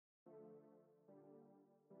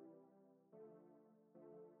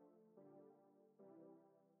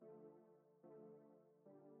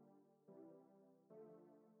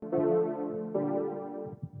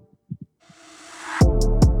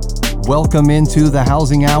Welcome into the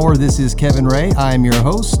Housing Hour. This is Kevin Ray. I'm your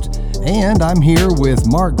host, and I'm here with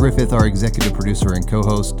Mark Griffith, our executive producer and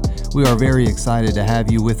co-host. We are very excited to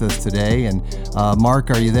have you with us today. And Mark,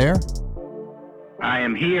 are you there? I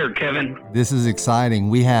am here, Kevin. This is exciting.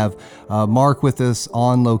 We have Mark with us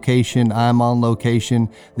on location. I'm on location.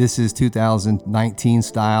 This is 2019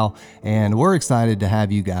 style, and we're excited to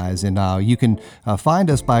have you guys. And you can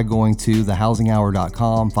find us by going to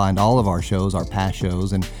thehousinghour.com, find all of our shows, our past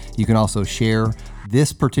shows, and you can also share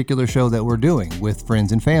this particular show that we're doing with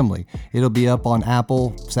friends and family. It'll be up on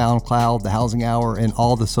Apple, SoundCloud, The Housing Hour, and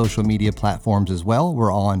all the social media platforms as well.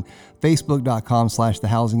 We're on Facebook.com/The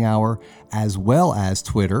Housing Hour, as well as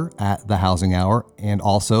Twitter at The Housing Hour. And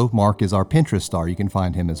also, Mark is our Pinterest star. You can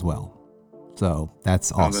find him as well. So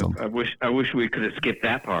that's awesome. I wish we could have skipped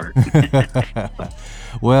that part.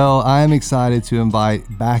 Well, I'm excited to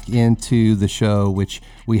invite back into the show, which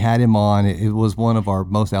we had him on. It was one of our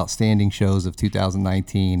most outstanding shows of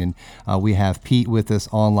 2019. And we have Pete with us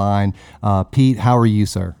online. Pete, how are you,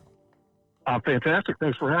 sir? Fantastic.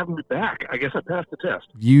 Thanks for having me back. I guess I passed the test.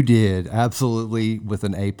 You did, absolutely, with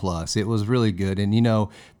an A+. It was really good. And, you know,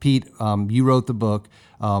 Pete, you wrote the book,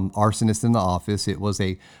 Arsonist in the Office. It was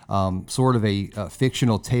a sort of a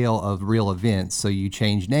fictional tale of real events. So you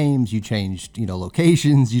changed names, you changed,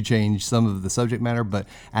 locations, you changed some of the subject matter. But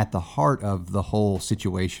at the heart of the whole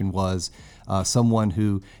situation was someone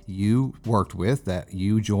who you worked with, that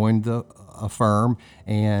you joined a firm,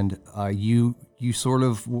 and you sort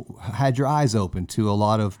of had your eyes open to a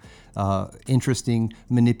lot of interesting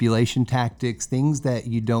manipulation tactics, things that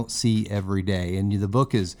you don't see every day. And the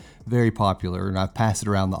book is very popular, and I've passed it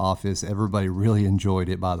around the office. Everybody really enjoyed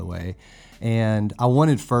it, by the way. And I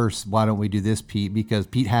wanted first, why don't we do this, Pete? Because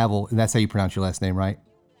Pete Havel, and that's how you pronounce your last name, right?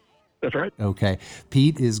 That's right. Okay.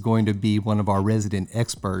 Pete is going to be one of our resident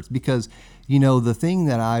experts because, the thing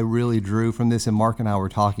that I really drew from this, and Mark and I were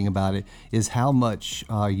talking about it, is how much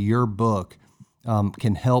your book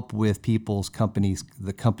can help with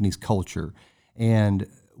the company's culture. And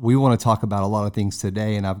we want to talk about a lot of things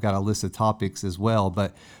today, and I've got a list of topics as well.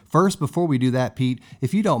 But first, before we do that, Pete,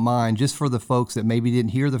 if you don't mind, just for the folks that maybe didn't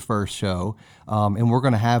hear the first show, and we're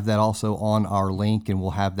going to have that also on our link, and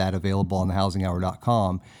we'll have that available on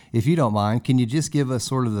thehousinghour.com. If you don't mind, can you just give us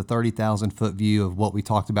sort of the 30,000 foot view of what we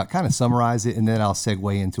talked about, kind of summarize it, and then I'll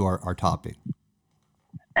segue into our topic.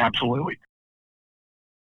 Absolutely.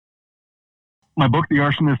 My book, The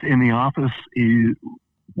Arsonist in the Office, is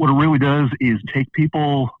what it really does is take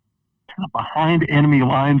people kind of behind enemy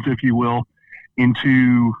lines, if you will,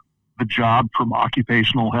 into the job from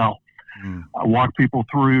occupational health. I walk people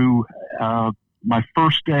through my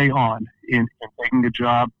first day on in taking a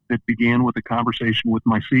job that began with a conversation with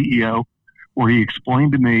my CEO, where he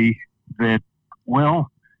explained to me that, well,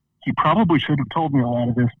 he probably should have told me a lot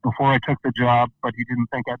of this before I took the job, but he didn't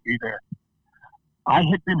think I'd be there. I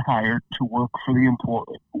had been hired to work for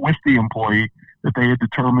with the employee that they had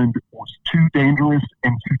determined was too dangerous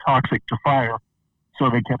and too toxic to fire, so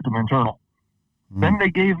they kept him internal. Then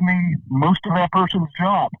they gave me most of that person's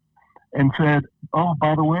job and said, oh,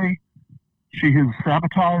 by the way, she has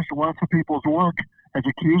sabotaged lots of people's work, has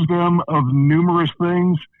accused them of numerous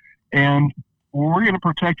things, and we're going to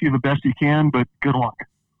protect you the best you can, but good luck.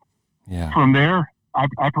 Yeah. From there,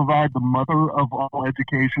 I provide the mother of all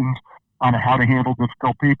educations on how to handle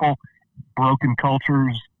difficult people, broken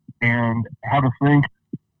cultures, and how to think,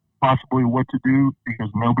 possibly what to do, because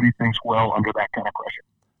nobody thinks well under that kind of pressure.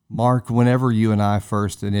 Mark, whenever you and I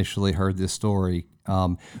first initially heard this story,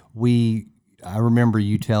 I remember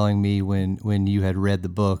you telling me when you had read the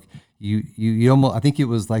book, you almost, I think it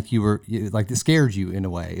was like it scared you in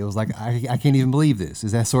a way. It was like, I can't even believe this.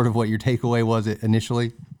 Is that sort of what your takeaway was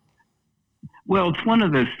initially? Well, it's one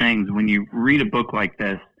of those things when you read a book like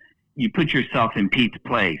this, you put yourself in Pete's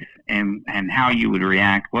place and how you would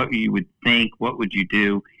react, what you would think, what would you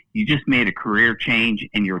do. You just made a career change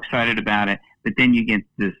and you're excited about it, but then you get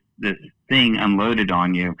this thing unloaded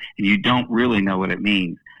on you and you don't really know what it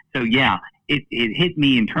means. So yeah, it hit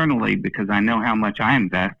me internally because I know how much I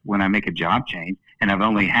invest when I make a job change, and I've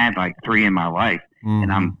only had like 3 in my life,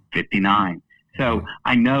 and I'm 59. So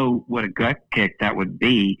I know what a gut kick that would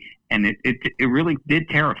be, and it really did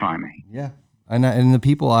terrify me. Yeah. And the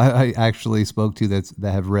people I actually spoke to that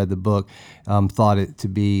have read the book thought it to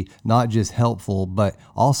be not just helpful, but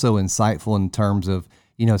also insightful in terms of,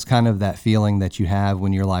 it's kind of that feeling that you have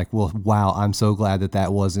when you're like, well, wow, I'm so glad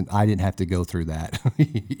I didn't have to go through that,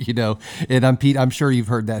 and Pete, I'm sure you've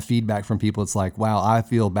heard that feedback from people. It's like, wow, I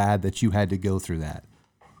feel bad that you had to go through that.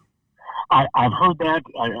 I've heard that.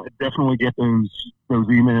 I definitely get those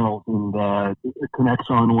emails and connects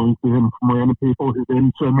on LinkedIn from random people who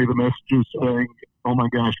then send me the messages saying, "Oh my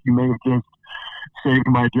gosh, you may have just saved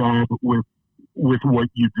my job with what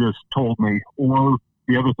you just told me." Or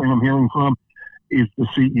the other thing I'm hearing from is the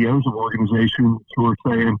CEOs of organizations who are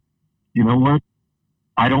saying, "You know what?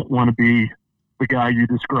 I don't want to be the guy you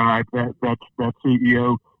described, that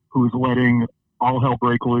CEO who is letting all hell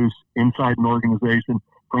break loose inside an organization,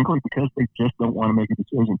 frankly, because they just don't want to make a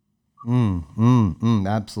decision."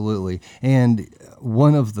 Absolutely. And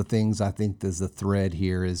one of the things I think there's a thread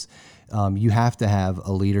here is you have to have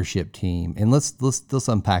a leadership team. And let's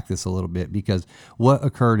unpack this a little bit, because what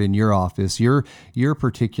occurred in your office, your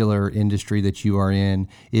particular industry that you are in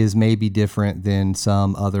is maybe different than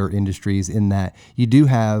some other industries in that you do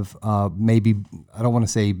have maybe, I don't want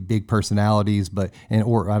to say big personalities,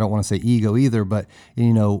 or I don't want to say ego either, but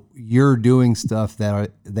you're doing stuff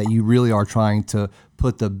that you really are trying to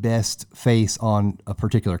put the best face on a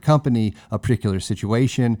particular company, a particular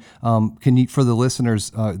situation. Can you, for the listeners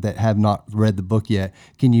that have not read the book yet,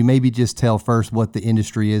 can you maybe just tell first what the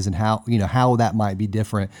industry is and how that might be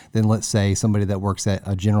different than, let's say, somebody that works at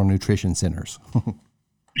a general nutrition centers?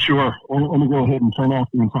 Sure. Let me go ahead and turn off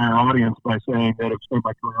the entire audience by saying that I've spent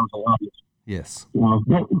my career as a lobbyist. Yes.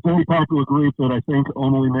 Very popular group that I think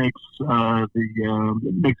only makes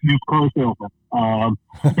makes used car salesmen. A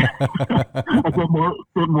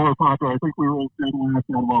bit more popular. I think we were all dead last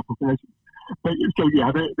out of all professions. But so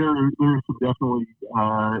yeah, there's some definitely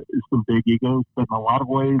some big egos, but in a lot of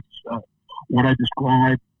ways, what I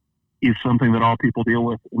describe is something that all people deal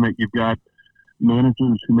with, and that you've got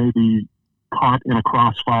managers who may be caught in a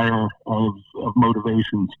crossfire of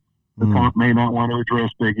motivations. The top may not want to address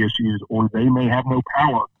big issues, or they may have no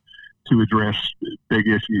power to address big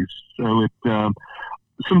issues. So it's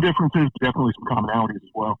some differences, but definitely some commonalities as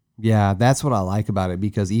well. Yeah, that's what I like about it,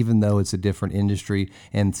 because even though it's a different industry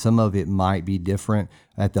and some of it might be different,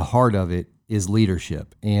 at the heart of it is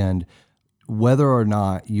leadership. And whether or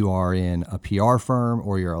not you are in a PR firm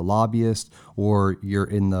or you're a lobbyist or you're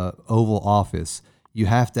in the Oval Office, you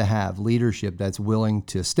have to have leadership that's willing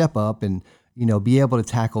to step up and be able to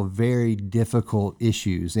tackle very difficult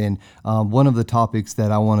issues. And one of the topics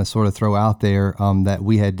that I want to sort of throw out there that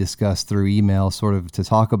we had discussed through email sort of to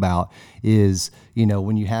talk about is,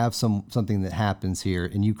 when you have something that happens here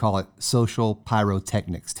and you call it social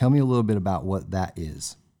pyrotechnics. Tell me a little bit about what that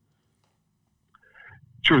is.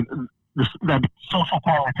 Sure. That social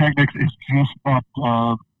pyrotechnics is just that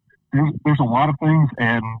there's a lot of things,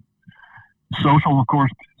 and social, of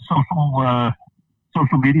course,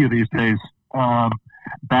 social media these days.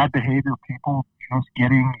 Bad behavior, people just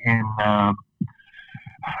getting in,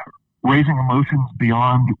 raising emotions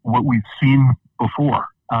beyond what we've seen before.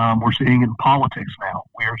 We're seeing it in politics now.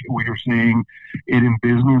 We are seeing it in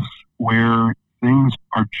business, where things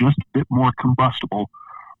are just a bit more combustible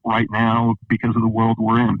right now because of the world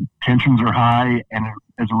we're in. Tensions are high, and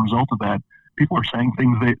as a result of that, people are saying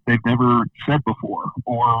things they've never said before,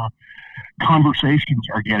 or conversations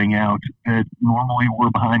are getting out that normally were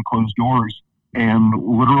behind closed doors. And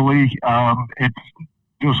literally, it's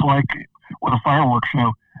just like with a fireworks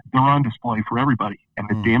show, they're on display for everybody. And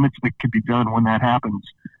the damage that could be done when that happens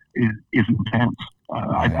is intense.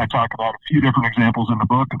 I talk about a few different examples in the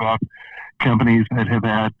book about companies that have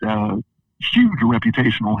had huge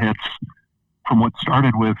reputational hits from what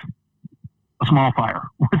started with a small fire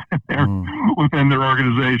within their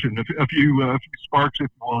organization. A few sparks, if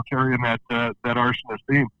you will, carrying that arsonist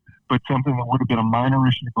theme. But something that would have been a minor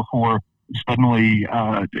issue before suddenly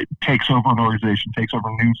takes over an organization, takes over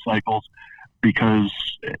news cycles, because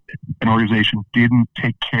an organization didn't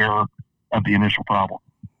take care of the initial problem.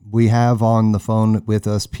 We have on the phone with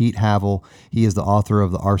us Pete Havel. He is the author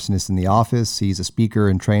of The Arsonist in the Office. He's a speaker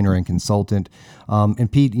and trainer and consultant.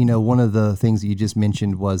 And Pete, one of the things that you just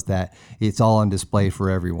mentioned was that it's all on display for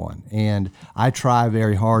everyone. And I try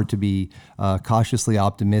very hard to be cautiously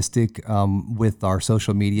optimistic with our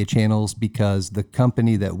social media channels, because the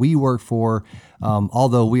company that we work for,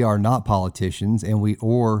 although we are not politicians and we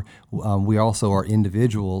also are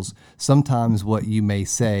individuals, sometimes what you may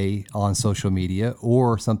say on social media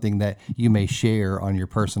or something that you may share on your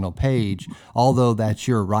personal page, although that's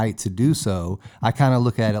your right to do so, I kind of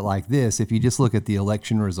look at it like this. If you just look at the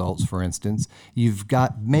election results, for instance, you've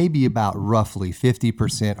got maybe about roughly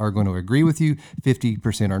 50% are going to agree with you,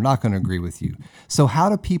 50% are not going to agree with you. So how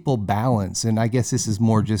do people balance? And I guess this is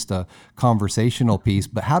more just a conversational piece,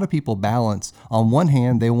 but how do people balance? On one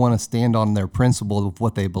hand, they want to stand on their principle of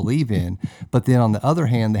what they believe in, but then on the other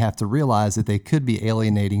hand, they have to realize that they could be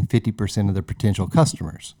alienating 50% of their potential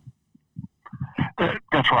customers.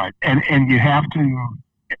 That's That's right. And you have to,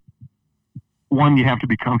 one, you have to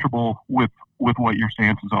be comfortable with what your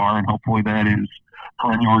stances are, and hopefully that is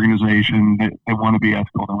for any organization that they want to be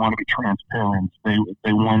ethical, they want to be transparent,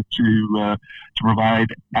 they want to provide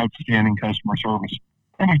outstanding customer service.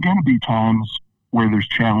 And there's going to be times where there's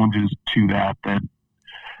challenges to that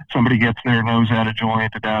somebody gets their nose out of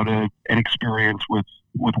joint about an experience with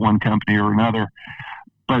one company or another.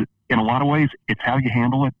 But in a lot of ways, it's how you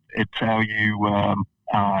handle it. It's how you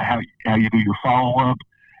how you do your follow up.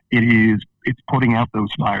 It's putting out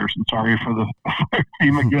those fires. And sorry for the fire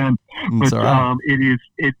theme again, but right.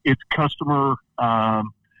 It's customer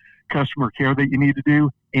care that you need to do.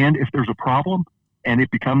 And if there's a problem and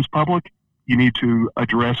it becomes public, you need to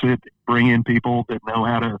address it. Bring in people that know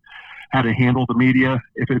how to handle the media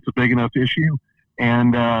if it's a big enough issue,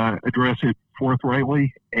 and address it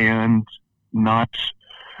forthrightly and not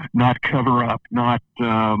cover up, not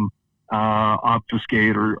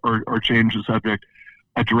obfuscate or change the subject.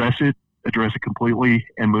 Address it completely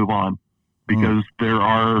and move on, because there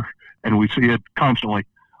are, and we see it constantly,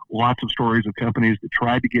 lots of stories of companies that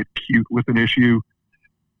tried to get cute with an issue,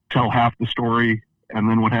 tell half the story, and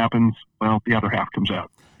then what happens? Well, the other half comes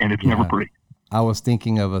out, and it's never pretty. I was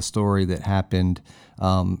thinking of a story that happened,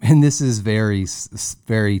 and this is very,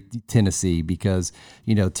 very Tennessee, because,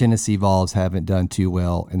 Tennessee Vols haven't done too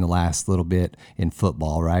well in the last little bit in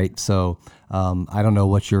football, right? So I don't know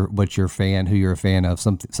what you're a fan of.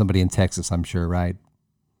 Somebody in Texas, I'm sure, right?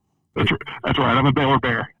 That's right. I'm a Baylor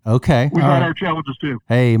Bear. Okay. We've had our challenges too.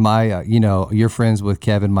 Hey, my, you're friends with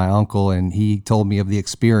Kevin, my uncle, and he told me of the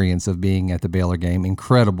experience of being at the Baylor game.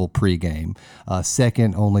 Incredible pregame,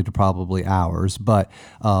 second only to probably ours. But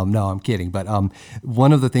no, I'm kidding. But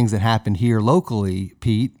one of the things that happened here locally,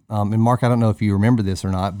 Pete, and Mark, I don't know if you remember this or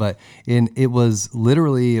not, but it was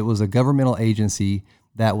a governmental agency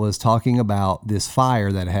that was talking about this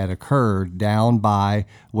fire that had occurred down by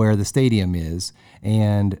where the stadium is.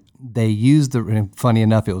 And they used and funny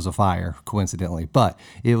enough, it was a fire, coincidentally, but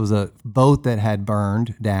it was a boat that had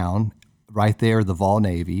burned down right there, the Vol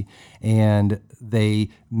Navy. And they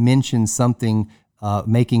mentioned something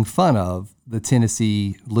making fun of the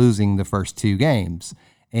Tennessee losing the first two games.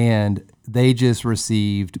 And they just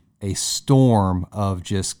received a storm of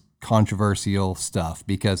just controversial stuff,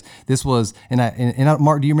 because this was,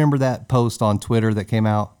 Mark, do you remember that post on Twitter that came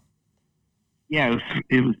out? Yeah,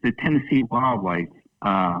 it was the Tennessee Wildlife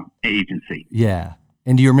Agency. Yeah.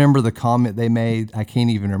 And do you remember the comment they made? I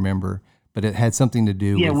can't even remember, but it had something to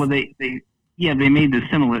do with... Well, they made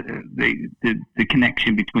the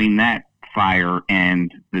connection between that fire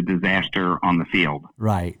and the disaster on the field.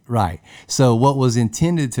 Right. So what was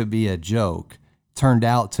intended to be a joke turned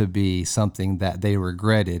out to be something that they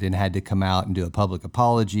regretted and had to come out and do a public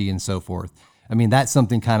apology and so forth. I mean, that's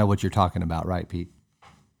something kind of what you're talking about, right, Pete?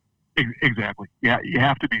 Exactly. Yeah, you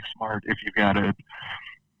have to be smart if you've got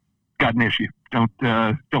an issue. Don't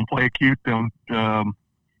play it cute. Don't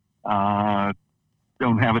have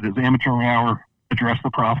it as amateur hour. Address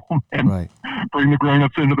the problem and bring the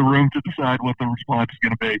grown-ups into the room to decide what the response is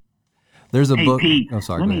going to be. There's a book. Pete, oh,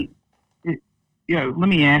 sorry. Let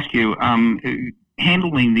me ask you.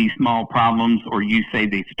 Handling these small problems, or you say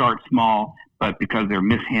they start small, but because they're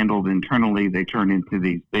mishandled internally, they turn into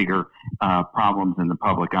these bigger problems in the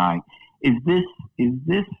public eye. Is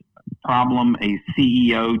this problem a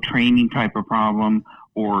CEO training type of problem,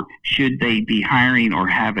 or should they be hiring or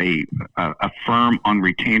have a firm on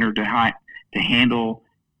retainer to handle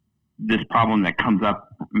this problem that comes up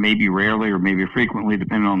maybe rarely or maybe frequently,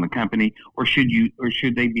 depending on the company, or should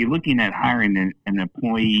they be looking at hiring an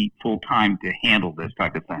employee full time to handle this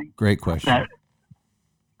type of thing? Great question.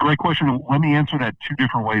 Great question. Let me answer that two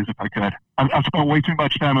different ways, if I could. I've spent way too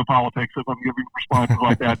much time in politics if I'm giving responses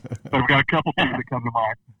like that, but I've got a couple things that come to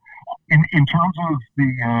mind. In terms of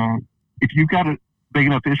if you've got a big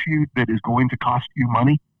enough issue that is going to cost you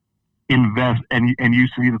money, invest, and you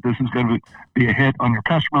see that this is going to be a hit on your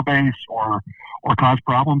customer base or cause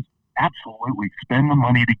problems, absolutely spend the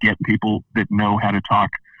money to get people that know how to talk,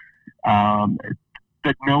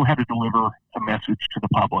 that know how to deliver a message to the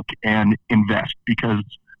public, and invest, because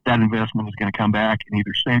that investment is going to come back and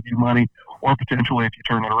either save you money, or potentially, if you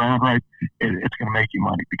turn it around right, it's going to make you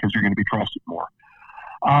money because you're going to be trusted more.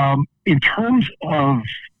 In terms of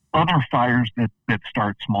other fires that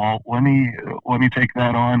start small, let me take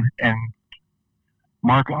that on. And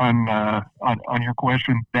Mark, on your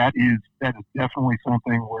question, that is definitely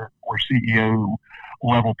something where CEO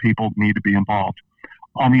level people need to be involved.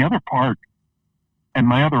 On the other part, and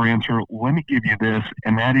my other answer, let me give you this,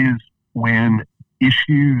 and that is when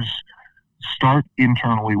issues start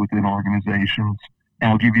internally within organizations,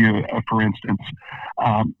 And I'll give you a for instance.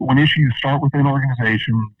 When issues start within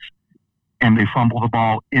organizations and they fumble the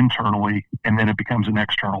ball internally, and then it becomes an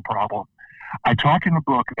external problem. I talk in the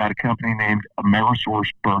book about a company named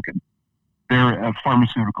AmerisourceBergen. They're a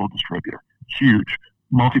pharmaceutical distributor, huge,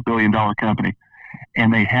 multi-billion-dollar company.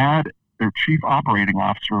 And they had their chief operating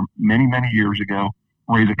officer many, many years ago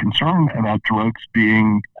raise a concern about drugs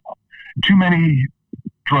being, too many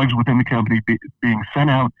drugs within the company being sent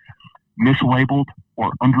out mislabeled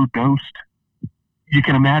or underdosed. You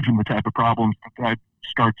can imagine the type of problems that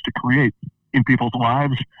starts to create in people's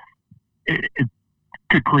lives. It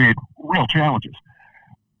could create real challenges.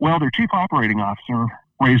 Well, their chief operating officer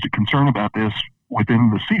raised a concern about this within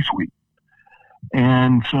the C-suite.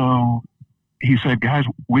 And so he said, guys,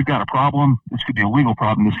 we've got a problem. This could be a legal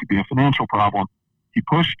problem. This could be a financial problem. He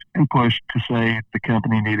pushed and pushed to say the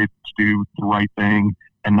company needed to do the right thing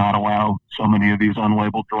and not allow so many of these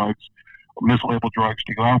unlabeled drugs or mislabeled drugs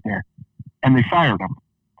to go out there. And they fired him.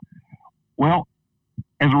 Well,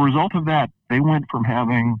 as a result of that, they went from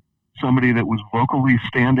having somebody that was vocally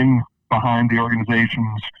standing behind the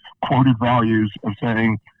organization's quoted values of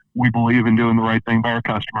saying, we believe in doing the right thing by our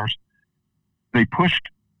customers. They pushed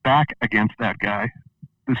back against that guy,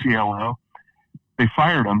 the CLO. They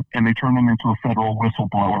fired him, and they turned him into a federal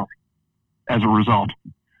whistleblower as a result.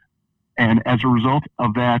 And as a result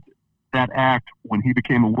of that act, when he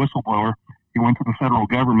became a whistleblower, he went to the federal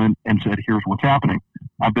government and said, here's what's happening.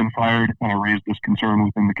 I've been fired, and I raised this concern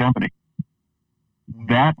within the company.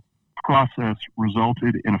 That process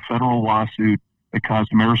resulted in a federal lawsuit that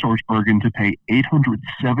caused AmerisourceBergen to pay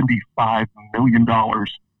 $875 million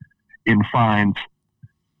in fines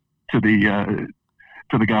to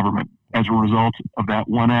the government as a result of that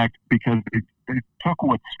one act, because they took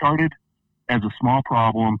what started as a small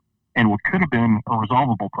problem and what could have been a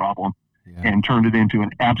resolvable problem and turned it into an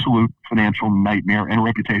absolute financial nightmare and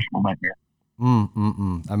reputational nightmare.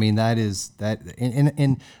 I mean, that is that,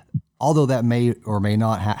 and although that may or may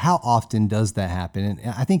not how often does that happen?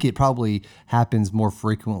 And I think it probably happens more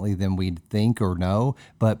frequently than we'd think or know,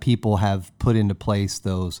 but people have put into place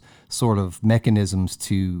those sort of mechanisms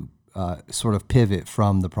to sort of pivot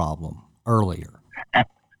from the problem earlier.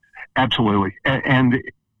 Absolutely. And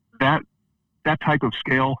that type of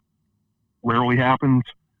scale rarely happens,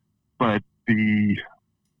 but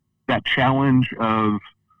that challenge of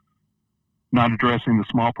not addressing the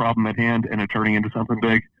small problem at hand and it turning into something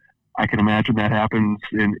big, I can imagine that happens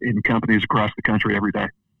in companies across the country every day.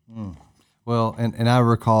 Well, and I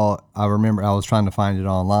remember I was trying to find it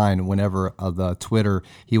online whenever the Twitter,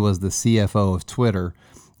 he was the CFO of Twitter,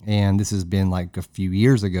 and this has been like a few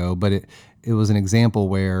years ago, but it was an example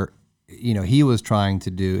where, you know, he was trying to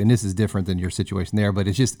do, and this is different than your situation there, but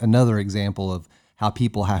it's just another example of how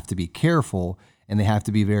people have to be careful and they have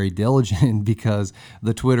to be very diligent because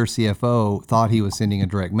the Twitter CFO thought he was sending a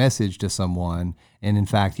direct message to someone, and in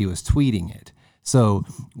fact, he was tweeting it. So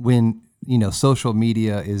when, you know, social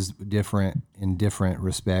media is different in different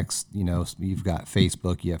respects, you know, you've got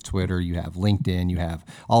Facebook, you have Twitter, you have LinkedIn, you have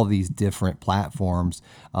all these different platforms.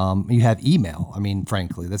 You have email. I mean,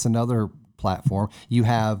 frankly, that's another platform. You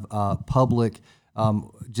have public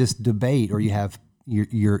just debate, or you have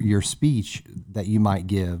your speech that you might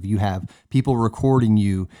give. You have people recording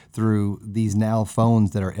you through these now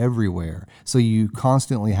phones that are everywhere. So you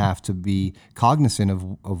constantly have to be cognizant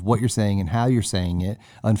of what you're saying and how you're saying it,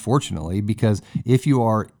 unfortunately, because if you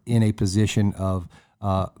are in a position of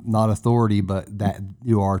not authority, but that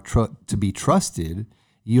you are to be trusted,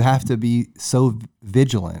 you have to be so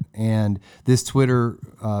vigilant. And this Twitter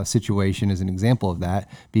situation is an example of that,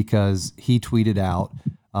 because he tweeted out,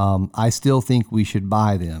 I still think we should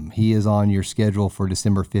buy them. He is on your schedule for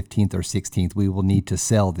December 15th or 16th. We will need to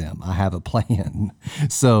sell them. I have a plan.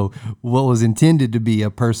 So what was intended to be a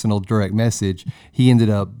personal direct message, he ended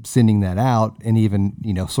up sending that out and even,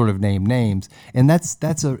 you know, sort of name names. And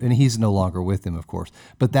and he's no longer with them, of course,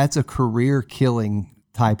 but that's a career killing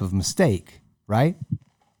type of mistake, right?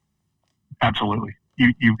 Absolutely.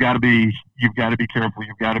 You've got to be careful.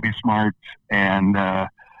 You've got to be smart and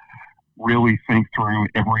really think through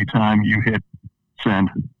every time you hit send.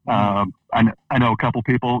 I know a couple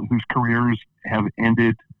people whose careers have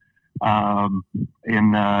ended in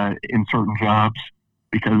certain jobs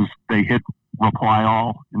because they hit reply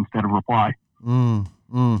all instead of reply.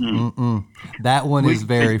 That one is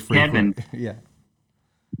very frequent. Kevin, yeah.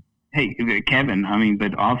 Hey, Kevin, I mean,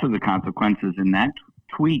 but also the consequences in that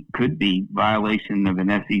tweet could be violation of an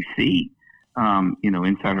SEC,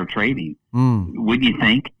 insider trading. Wouldn't you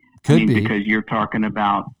think? Could be, because you're talking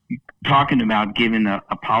about giving a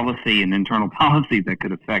policy, an internal policy that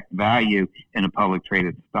could affect value in a public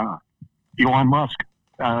traded stock. Elon Musk.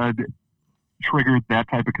 triggered that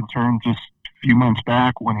type of concern just a few months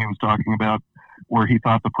back when he was talking about where he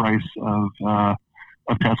thought the price of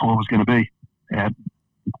Tesla was going to be. And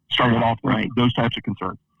started off those types of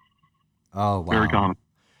concerns. Oh, wow. Very common.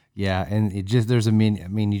 Yeah, and it just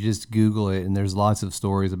you just Google it, and there's lots of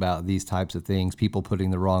stories about these types of things. People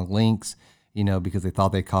putting the wrong links, because they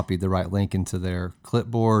thought they copied the right link into their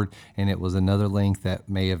clipboard, and it was another link that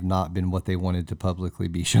may have not been what they wanted to publicly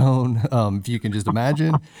be shown. If you can just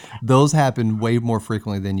imagine, those happen way more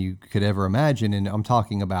frequently than you could ever imagine. And I'm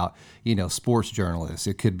talking about, sports journalists.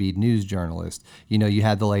 It could be news journalists. You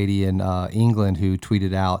had the lady in England who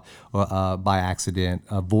tweeted out by accident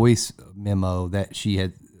a voice memo that she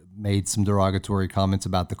had made some derogatory comments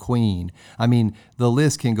about the Queen. I mean, the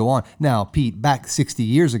list can go on. Now, Pete, back 60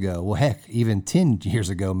 years ago, well, heck, even 10 years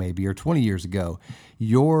ago, maybe, or 20 years ago,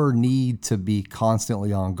 your need to be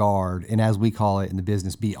constantly on guard, and as we call it in the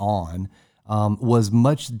business, be on, was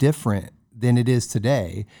much different than it is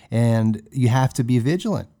today. And you have to be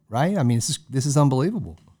vigilant, right? I mean, this is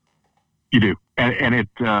unbelievable. You do. And it,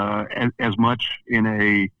 as much in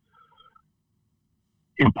a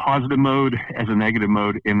positive mode as a negative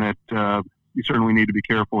mode, in that you certainly need to be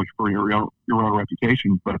careful for your own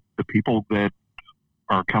reputation, but the people that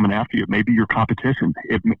are coming after you, maybe your competition,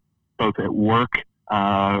 both at work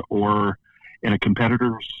or in a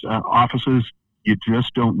competitor's offices, you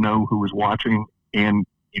just don't know who is watching, and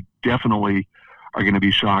you definitely are going to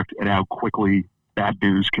be shocked at how quickly bad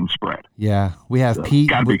news can spread. Yeah, we have Pete.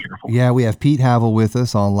 Got to be careful. Yeah, we have Pete Havel with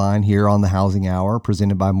us online here on the Housing Hour,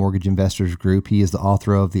 presented by Mortgage Investors Group. He is the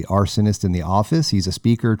author of The Arsonist in the Office. He's a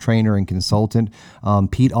speaker, trainer, and consultant.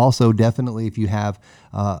 Pete, also definitely, if you have,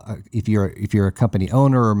 if you're a company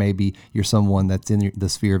owner, or maybe you're someone that's in the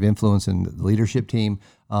sphere of influence in the leadership team,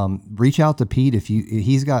 reach out to Pete.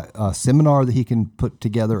 He's got a seminar that he can put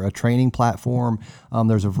together, a training platform.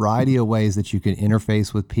 There's a variety of ways that you can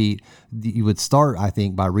interface with Pete. You would start, I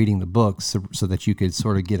think, by reading the books so that you could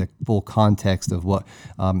sort of get a full context of what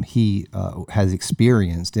he has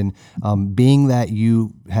experienced. And being that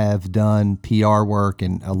you have done PR work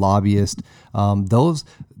and a lobbyist,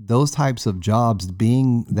 those types of jobs,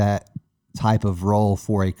 being that type of role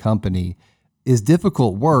for a company, is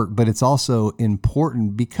difficult work, but it's also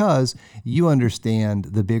important because you understand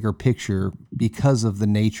the bigger picture because of the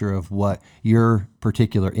nature of what your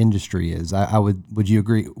particular industry is. Would you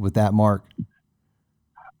agree with that, Mark?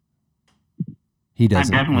 He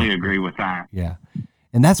doesn't. I definitely agree with that. Yeah.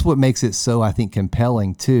 And that's what makes it so, I think,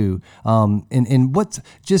 compelling too. And what's,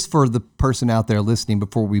 just for the person out there listening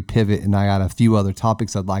before we pivot, and I got a few other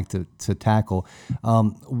topics I'd like to tackle,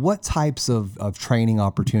 what types of training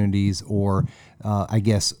opportunities, or I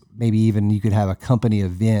guess maybe even you could have a company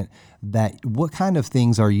event, what kind of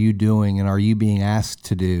things are you doing and are you being asked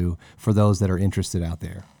to do for those that are interested out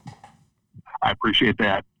there? I appreciate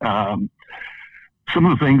that. Some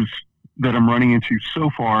of the things that I'm running into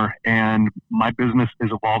so far, and my business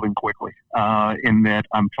is evolving quickly, in that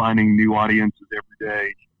I'm finding new audiences every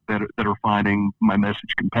day that are finding my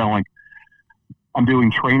message compelling. I'm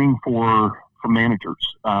doing training for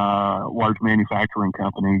managers, large manufacturing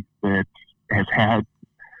company that has had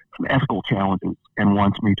some ethical challenges and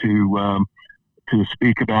wants me to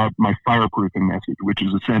speak about my fireproofing message, which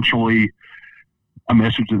is essentially a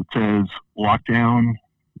message that says lock down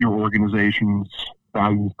your organization's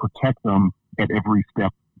values, protect them at every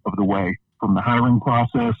step of the way, from the hiring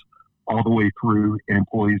process all the way through an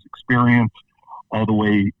employee's experience, all the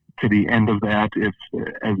way to the end of that, if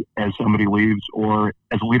as somebody leaves or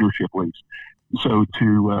as leadership leaves. So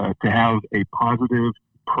to have a positive,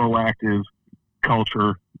 proactive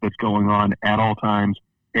culture that's going on at all times,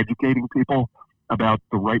 educating people about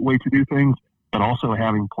the right way to do things, but also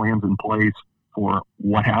having plans in place for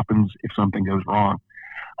what happens if something goes wrong.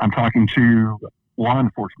 I'm talking to law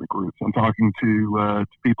enforcement groups. I'm talking to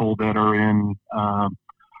people that are in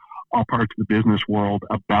all parts of the business world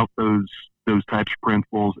about those types of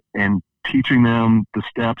principles and teaching them the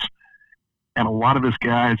steps. And a lot of this,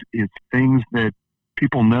 guys, is things that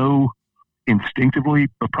people know instinctively,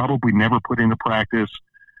 but probably never put into practice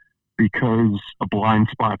because of blind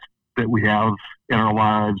spots that we have in our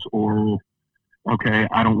lives, or, okay,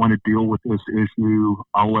 I don't want to deal with this issue.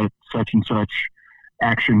 I'll let such and such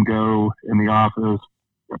action go in the office.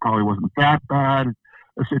 It probably wasn't that bad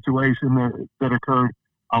a situation that occurred.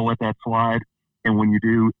 I'll let that slide. And when you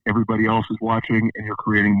do, everybody else is watching and you're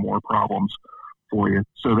creating more problems for you.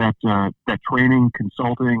 So that training,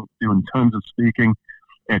 consulting, doing tons of speaking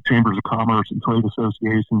at chambers of commerce and trade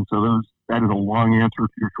associations. So that is a long answer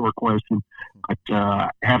to your short question, but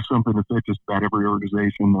have something to fit just about every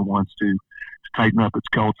organization that wants to tighten up its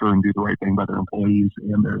culture and do the right thing by their employees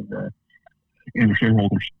and their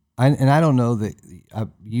shareholders. And I don't know that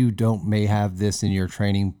you may have this in your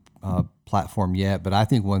training platform yet, but I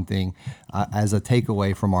think one thing as a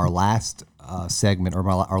takeaway from our last segment or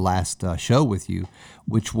our last show with you,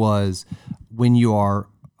 which was when you are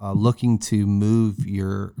looking to move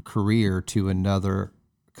your career to another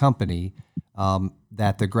company,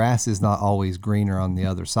 that the grass is not always greener on the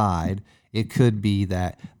other side. It could be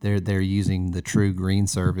that they're using the True Green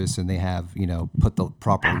service and they have put the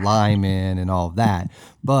proper lime in and all of that.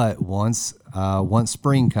 But once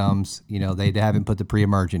spring comes, they haven't put the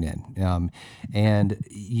pre-emergent in, and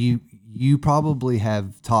you probably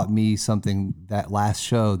have taught me something that last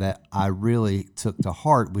show that I really took to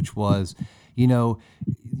heart, which was,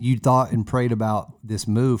 you thought and prayed about this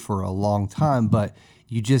move for a long time, but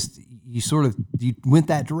you went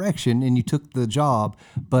that direction and you took the job.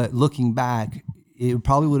 But looking back, it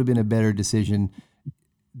probably would have been a better decision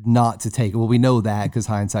not to take it. Well, we know that because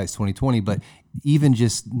hindsight's 2020, but even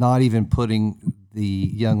just not even putting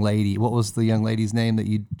the young lady, what was the young lady's name that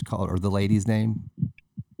you called, or the lady's name?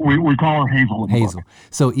 We call her Havel. Havel.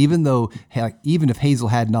 So even if Hazel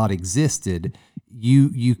had not existed,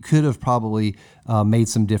 you could have probably made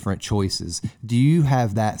some different choices. Do you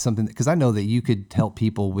have that something? Because I know that you could help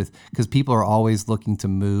people because people are always looking to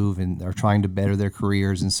move and are trying to better their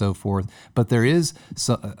careers and so forth. But there is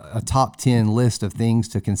a top 10 list of things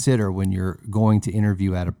to consider when you're going to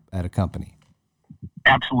interview at a company.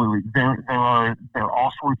 Absolutely. There are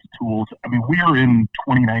all sorts of tools. I mean, we are in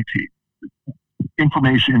 2019.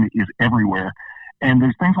 Information is everywhere. And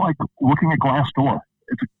there's things like looking at Glassdoor.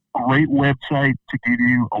 It's a great website to give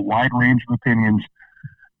you a wide range of opinions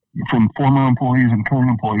from former employees and current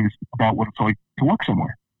employees about what it's like to work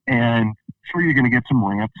somewhere. And sure, you're going to get some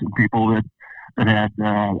rants and people that had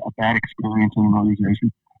a bad experience in an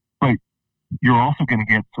organization, but you're also going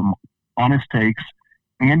to get some honest takes,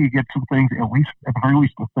 and you get some things at the very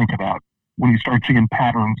least to think about when you start seeing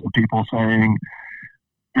patterns of people saying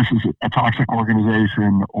this is a toxic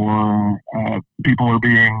organization, or people are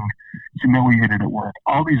being humiliated at work.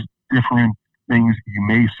 All these different things you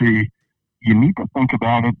may see, you need to think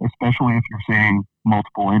about it, especially if you're seeing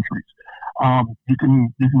multiple entries. You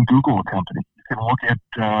can Google a company. You can look at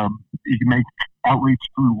you can make outreach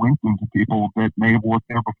through LinkedIn to people that may have worked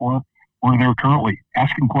there before or they're currently,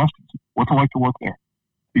 asking questions. What's it like to work there?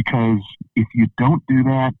 Because if you don't do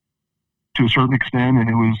that to a certain extent, and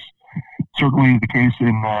it was certainly the case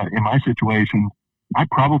in my situation, I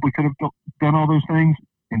probably could have done all those things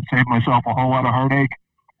and saved myself a whole lot of heartache,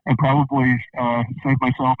 and probably saved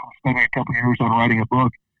myself from spending a couple of years on writing a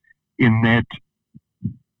book. In that,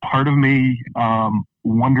 part of me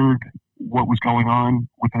wondered what was going on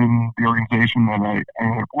within the organization that I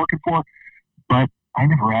ended up working for, but I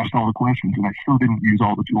never asked all the questions, and I sure didn't use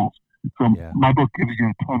all the tools. So my book gives you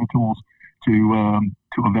a ton of tools to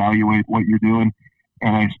evaluate what you're doing.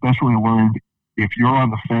 And I especially learned, if you're on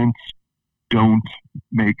the fence, don't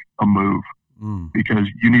make a move, because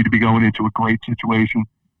you need to be going into a great situation.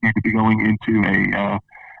 You need to be going into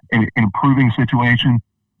an improving situation.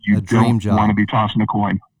 You don't want to be tossing a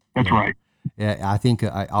coin. That's right. Yeah, I think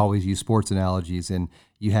I always use sports analogies, and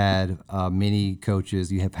you had many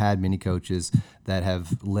coaches. You have had many coaches that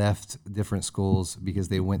have left different schools because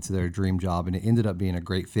they went to their dream job, and it ended up being a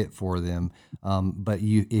great fit for them. But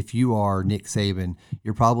if you are Nick Saban,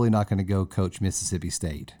 you're probably not going to go coach Mississippi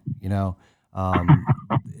State,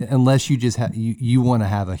 unless you just you want to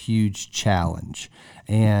have a huge challenge.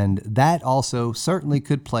 And that also certainly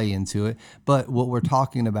could play into it. But what we're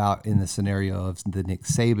talking about in the scenario of the Nick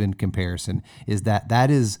Saban comparison is that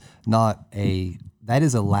is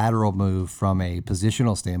a lateral move from a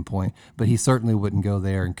positional standpoint, but he certainly wouldn't go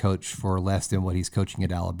there and coach for less than what he's coaching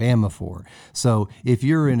at Alabama for. So if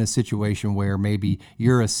you're in a situation where maybe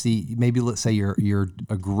maybe let's say you're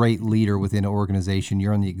a great leader within an organization,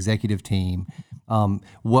 you're on the executive team.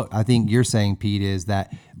 What I think you're saying, Pete, is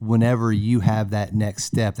that whenever you have that next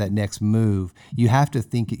step, that next move, you have to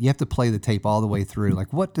play the tape all the way through.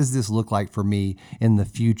 Like, what does this look like for me in the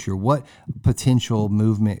future? What potential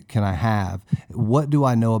movement can I have? What do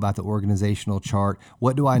I know about the organizational chart?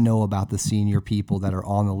 What do I know about the senior people that are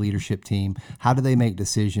on the leadership team? How do they make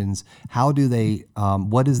decisions? How do they,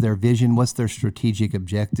 what is their vision? What's their strategic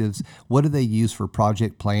objectives? What do they use for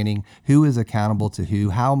project planning? Who is accountable to who?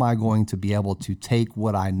 How am I going to be able to take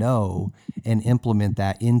what I know and implement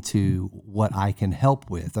that into what I can help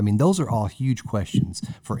with? I mean, those are all huge questions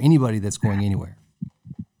for anybody that's going anywhere.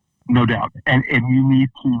 No doubt. And you need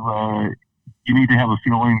to have a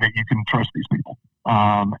feeling that you can trust these people,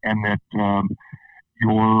 and that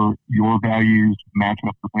your values match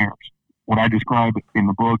up with theirs. what I describe in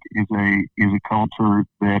the book is a culture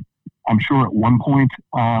that I'm sure at one point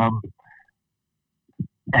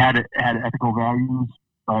had ethical values,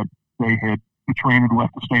 but they had betrayed and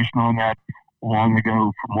left the station on that long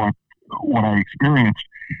ago from what I experienced.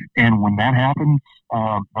 And when that happens,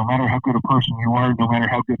 no matter how good a person you are, no matter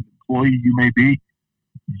how good an employee you may be,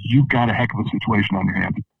 you've got a heck of a situation on your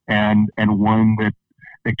hands, and one that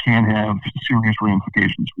can have serious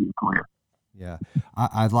ramifications for your career. Yeah,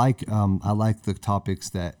 I like the topics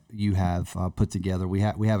that you have put together. We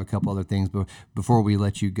have a couple other things, but before we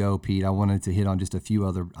let you go, Pete, I wanted to hit on just a few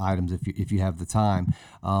other items if you have the time,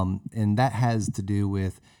 and that has to do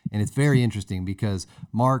with, and it's very interesting because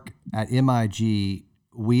Mark, at MIG,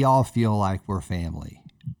 we all feel like we're family,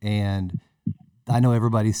 and I know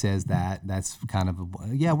everybody says that. That's kind of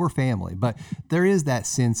yeah, we're family, but there is that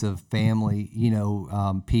sense of family.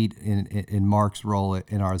 Pete in Mark's role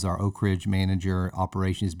as our Oak Ridge manager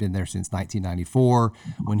operation has been there since 1994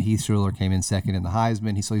 when Heath Schuler came in second in the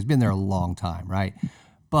Heisman. So he's been there a long time, right?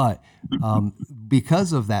 But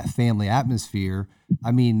because of that family atmosphere,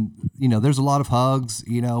 I mean, there's a lot of hugs,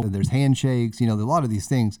 there's handshakes, there's a lot of these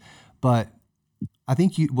things, but I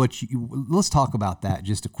think let's talk about that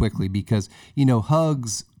just quickly because,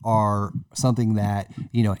 hugs are something that,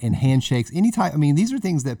 and handshakes, anytime. I mean, these are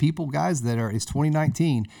things that it's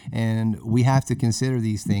 2019 and we have to consider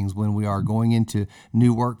these things when we are going into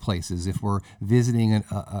new workplaces. If we're visiting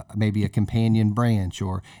maybe a companion branch,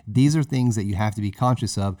 or these are things that you have to be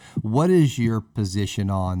conscious of. What is your position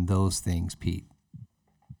on those things, Pete?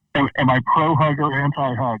 Am I pro hug or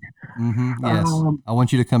anti hug? Mm-hmm, yes. I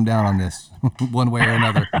want you to come down on this one way or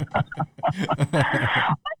another.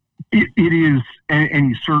 It is, and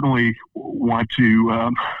you certainly want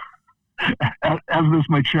to, as is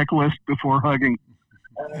my checklist before hugging.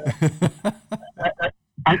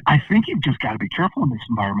 I think you've just got to be careful in this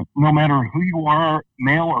environment. No matter who you are,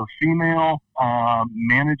 male or female,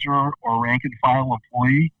 manager or rank and file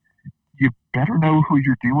employee, you better know who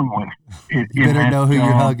you're dealing with. You better know who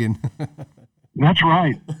you're hugging. That's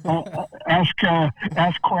right.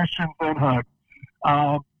 Ask questions, then hug.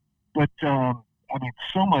 But I mean,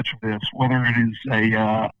 so much of this, whether it is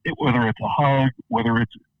whether it's a hug, whether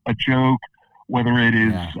it's a joke, whether it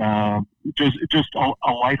is just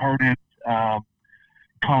a lighthearted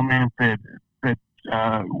comment that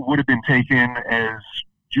would have been taken as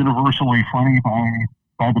universally funny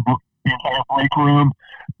by the entire break room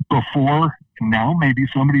before, now maybe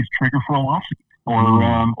somebody's triggered for a lawsuit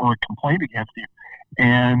or a complaint against you.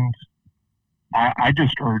 And I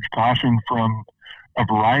just urge caution from a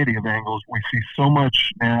variety of angles. We see so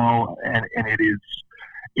much now, and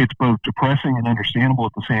it's both depressing and understandable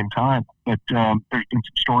at the same time. But there's been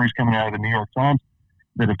some stories coming out of the New York Times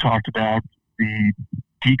that have talked about the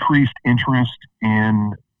decreased interest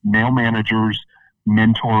in male managers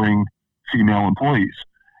mentoring female employees.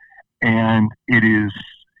 And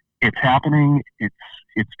it's happening.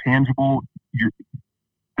 It's tangible.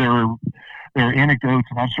 There are anecdotes,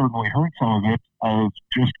 and I've certainly heard some of it, of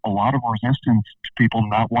just a lot of resistance to people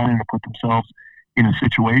not wanting to put themselves in a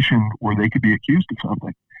situation where they could be accused of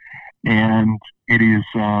something. And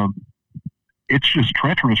it's just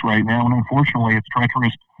treacherous right now. And unfortunately, it's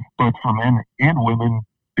treacherous both for men and women,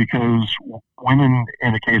 because women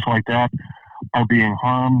in a case like that are being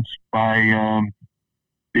harmed by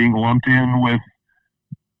being lumped in with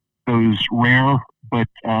those rare but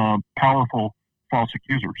powerful false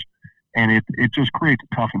accusers. And it just creates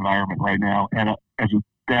a tough environment right now. And as a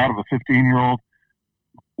dad of a 15-year-old,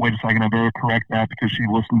 wait a second, I better correct that because she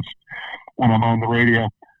listens when I'm on the radio.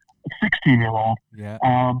 A 16-year-old,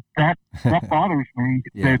 that bothers me.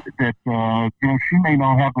 Yeah. That she may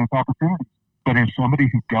not have those opportunities, but as somebody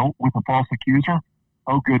who dealt with a false accuser,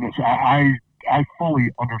 oh goodness, I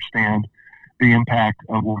fully understand the impact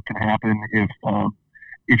of what can happen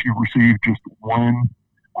if you receive just one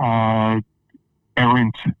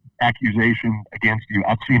errant accusation against you.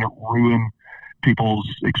 I've seen it ruin people's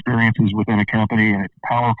experiences within a company, and it's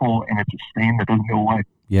powerful, and it's a stain that doesn't go away.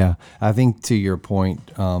 Yeah, I think to your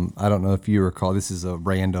point, I don't know if you recall, this is a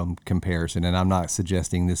random comparison, and I'm not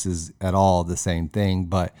suggesting this is at all the same thing,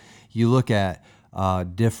 but you look at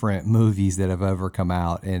different movies that have ever come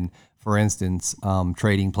out, and for instance,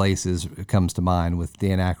 Trading Places comes to mind with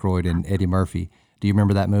Dan Aykroyd and Eddie Murphy. Do you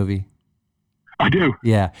remember that movie? I do.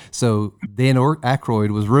 Yeah. So Dan Aykroyd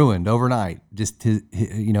was ruined overnight. Just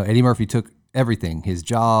Eddie Murphy took everything, his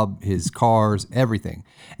job, his cars, everything.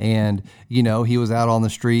 And, he was out on the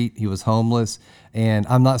street, he was homeless. And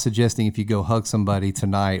I'm not suggesting if you go hug somebody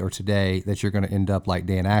tonight or today that you're going to end up like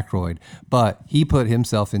Dan Aykroyd, but he put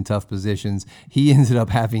himself in tough positions. He ended up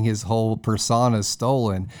having his whole persona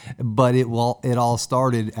stolen, but it all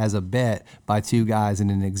started as a bet by two guys in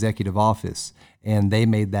an executive office. And they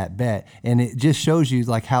made that bet, and it just shows you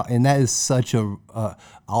like how, and that is such a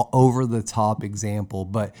over the top example,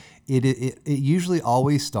 but it usually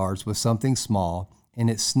always starts with something small, and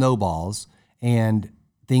it snowballs, and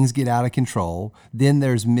things get out of control. Then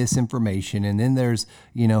there's misinformation, and then there's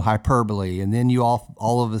hyperbole, and then you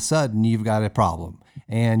all of a sudden you've got a problem,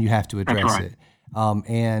 and you have to address right. it.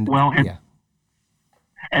 And well, yeah.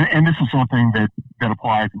 And this is something that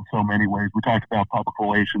applies in so many ways. We talked about public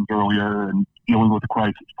relations earlier and dealing with the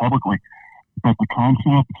crisis publicly. But the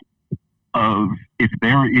concept of if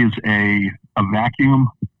there is a vacuum,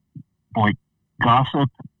 like gossip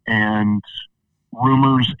and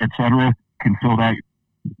rumors, etc., can fill that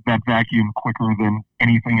vacuum quicker than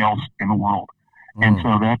anything else in the world. And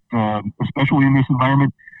so that, especially in this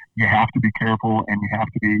environment, you have to be careful, and you have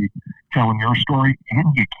to be telling your story, and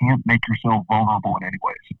you can't make yourself vulnerable in any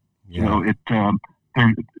ways. Yeah.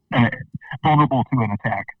 They're vulnerable to an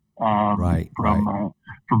attack Right. from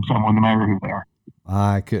someone, no matter who they are.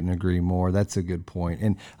 I couldn't agree more. That's a good point.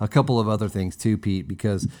 And a couple of other things too, Pete,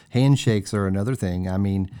 because handshakes are another thing. I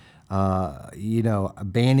mean,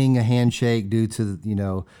 banning a handshake due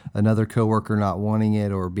to, another coworker not wanting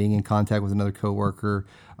it or being in contact with another coworker.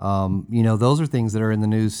 Those are things that are in the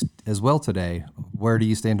news as well today. Where do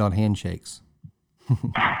you stand on handshakes?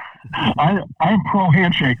 I'm pro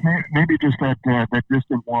handshake. Maybe just that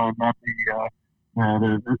distant one, not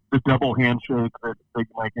the double handshake that you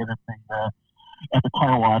might get at the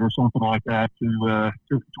car lot or something like that to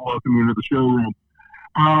welcome you to the showroom.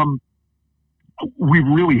 We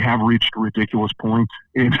really have reached a ridiculous point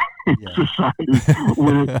in society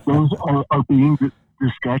where those are being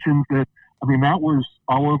discussions that, that was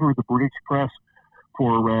all over the British press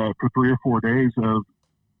for 3 or 4 days of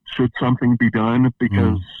should something be done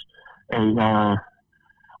because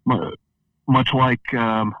much like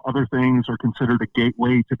other things are considered a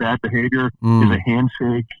gateway to bad behavior, is a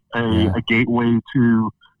handshake a gateway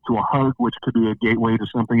to a hug, which could be a gateway to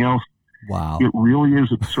something else. Wow. It really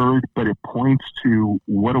is absurd, but it points to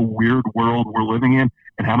what a weird world we're living in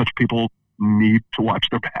and how much people need to watch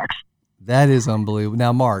their backs. That is unbelievable.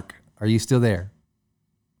 Now, Mark, are you still there?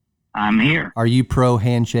 I'm here. Are you pro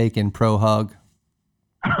handshake and pro hug?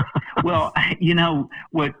 Well,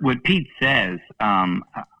 what Pete says,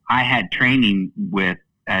 I had training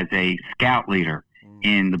as a scout leader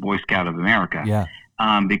in the Boy Scout of America. Yeah.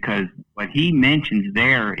 Because what he mentions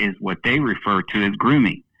there is what they refer to as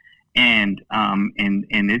grooming. And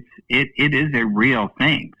it is a real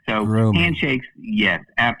thing. So grooming. Handshakes, yes,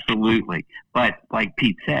 absolutely. But like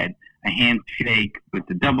Pete said, a handshake with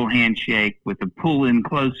the double handshake, with a pull in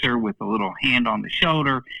closer, with a little hand on the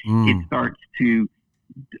shoulder, it starts to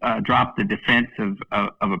drop the defense of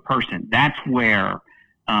a person. That's where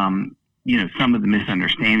some of the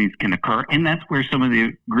misunderstandings can occur, and that's where some of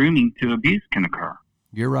the grooming to abuse can occur.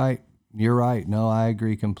 You're right. No, I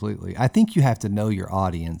agree completely. I think you have to know your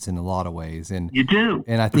audience in a lot of ways, and you do.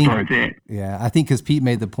 And I think that's it. Yeah, I think because Pete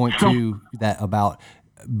made the point too that about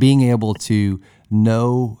being able to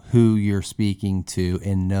know who you're speaking to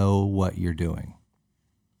and know what you're doing.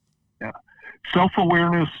 Yeah,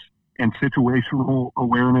 self-awareness and situational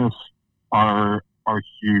awareness are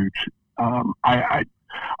huge. I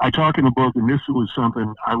talk in the book, and this was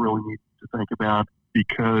something I really need to think about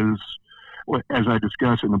because, as I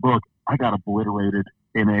discuss in the book, I got obliterated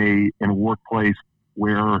in a workplace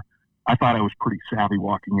where I thought I was pretty savvy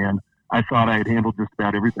walking in. I thought I had handled just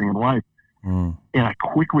about everything in life. And I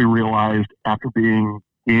quickly realized after being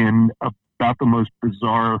in about the most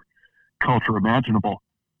bizarre culture imaginable,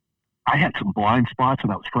 I had some blind spots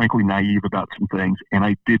and I was frankly naive about some things. And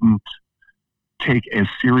I didn't take as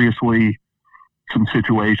seriously some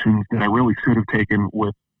situations that I really should have taken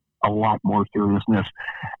with a lot more seriousness.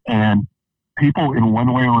 And people in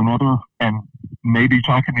one way or another, and maybe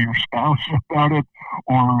talking to your spouse about it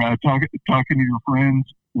or talking to your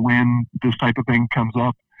friends when this type of thing comes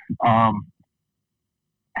up,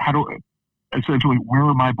 essentially, where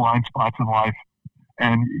are my blind spots in life?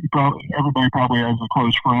 And everybody probably has a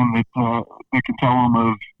close friend that can tell them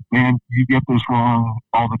of, man, you get this wrong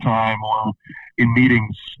all the time. Or in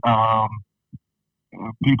meetings,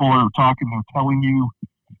 people are talking, they're telling you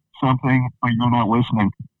something, but you're not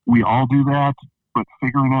listening. We all do that, but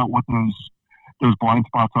figuring out what those blind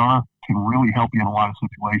spots are can really help you in a lot of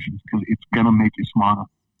situations because it's going to make you smarter.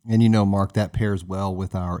 And Mark, that pairs well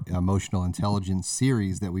with our emotional intelligence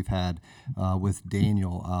series that we've had with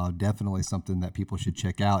Daniel. Definitely something that people should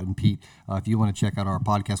check out. And Pete, if you want to check out our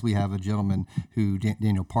podcast, we have a gentleman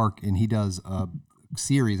Daniel Park, and he does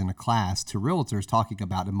series in a class to realtors talking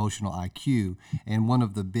about emotional IQ. And one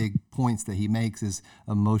of the big points that he makes is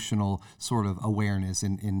emotional sort of awareness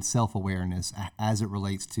and self-awareness as it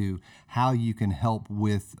relates to how you can help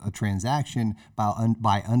with a transaction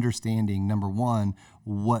by understanding, number one,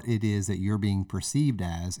 what it is that you're being perceived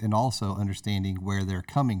as, and also understanding where they're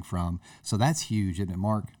coming from. So that's huge, isn't it,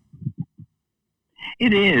 Mark?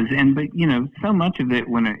 It is. But so much of it,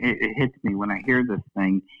 when it hits me, when I hear this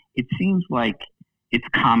thing, it seems like it's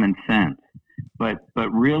common sense, but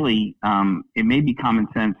really, it may be common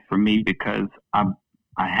sense for me because I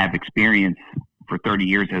have experience for 30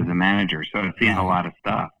 years as a manager, so I've seen a lot of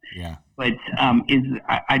stuff. Yeah. But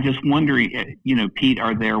I just wonder, Pete,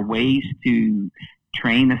 are there ways to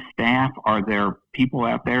train a staff? Are there people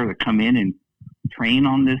out there that come in and train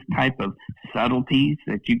on this type of subtleties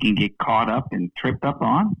that you can get caught up and tripped up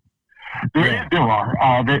on? There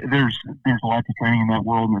are. There's lots of training in that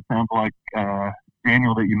world, and it sounds like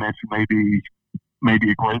Daniel that you mentioned may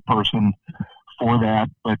be a great person for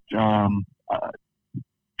that. But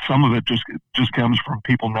some of it just comes from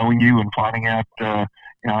people knowing you and finding out,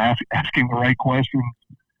 asking the right questions.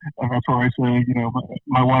 And that's where I say,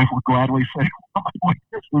 my wife would gladly say what my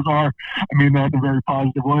weaknesses are. I mean that in a very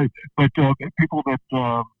positive way. But people that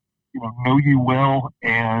know you well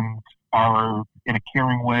and are in a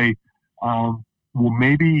caring way will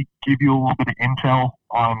maybe give you a little bit of intel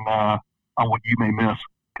on what you may miss,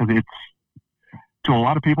 because it's, to a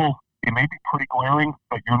lot of people, it may be pretty glaring,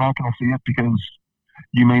 but you're not going to see it because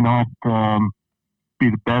you may not have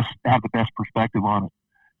the best perspective on it.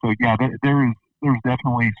 So yeah, there's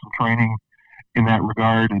definitely some training in that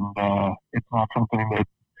regard, and it's not something that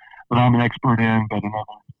I'm an expert in, but there's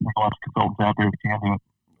lots of consultants out there that can do it.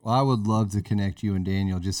 Well, I would love to connect you and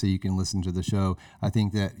Daniel just so you can listen to the show. I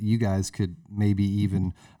think that you guys could maybe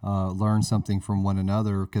even learn something from one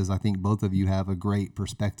another, because I think both of you have a great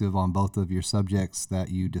perspective on both of your subjects that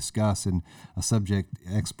you discuss, and a subject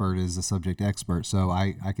expert is a subject expert. So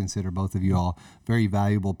I consider both of you all very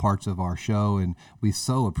valuable parts of our show, and we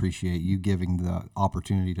so appreciate you giving the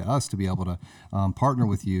opportunity to us to be able to partner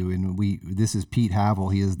with you. And this is Pete Havel.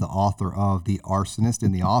 He is the author of The Arsonist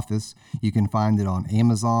in the Office. You can find it on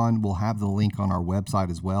Amazon. We'll have the link on our website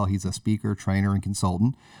as well. He's a speaker, trainer, and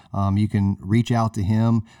consultant. You can reach out to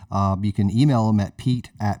him. You can email him at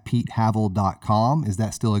pete@petehavel.com. Is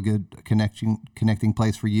that still a good connecting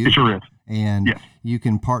place for you? It sure is. And yes, you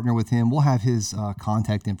can partner with him. We'll have his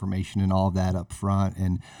contact information and all of that up front.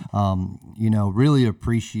 And, really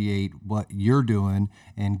appreciate what you're doing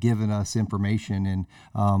and giving us information. And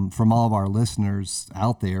from all of our listeners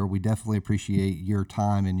out there, we definitely appreciate your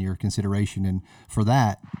time and your consideration. And for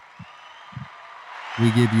that, we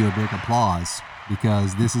give you a big applause,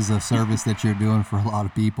 because this is a service that you're doing for a lot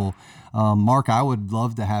of people. Mark, I would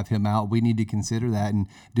love to have him out. We need to consider that, and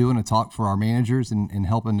doing a talk for our managers and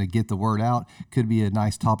helping to get the word out could be a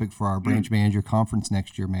nice topic for our branch manager conference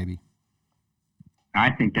next year, maybe.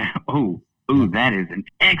 I think that, that is an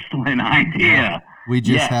excellent idea. Yeah. We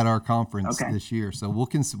just had our conference this year, so we'll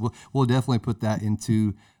definitely put that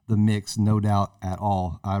into the mix, no doubt at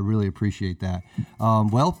all. I really appreciate that.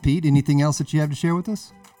 Well, Pete, anything else that you have to share with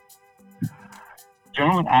us?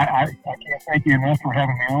 Gentlemen, I can't thank you enough for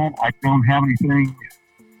having me on. I don't have anything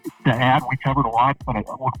to add. We covered a lot, but I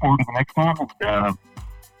look forward to the next time.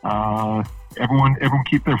 And everyone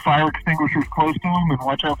keep their fire extinguishers close to them and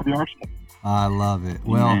watch out for the arsonist. I love it.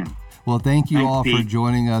 Amen. Well, thank you all Pete. for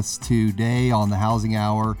joining us today on the Housing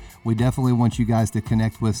Hour. We definitely want you guys to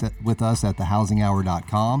connect with us at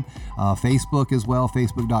thehousinghour.com. Facebook as well,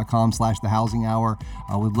 facebook.com/thehousinghour.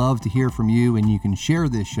 We'd love to hear from you, and you can share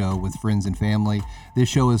this show with friends and family. This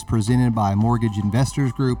show is presented by Mortgage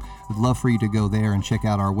Investors Group. We'd love for you to go there and check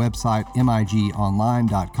out our website,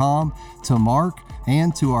 migonline.com. To Mark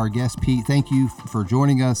and to our guest, Pete, thank you for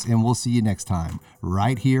joining us, and we'll see you next time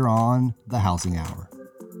right here on The Housing Hour.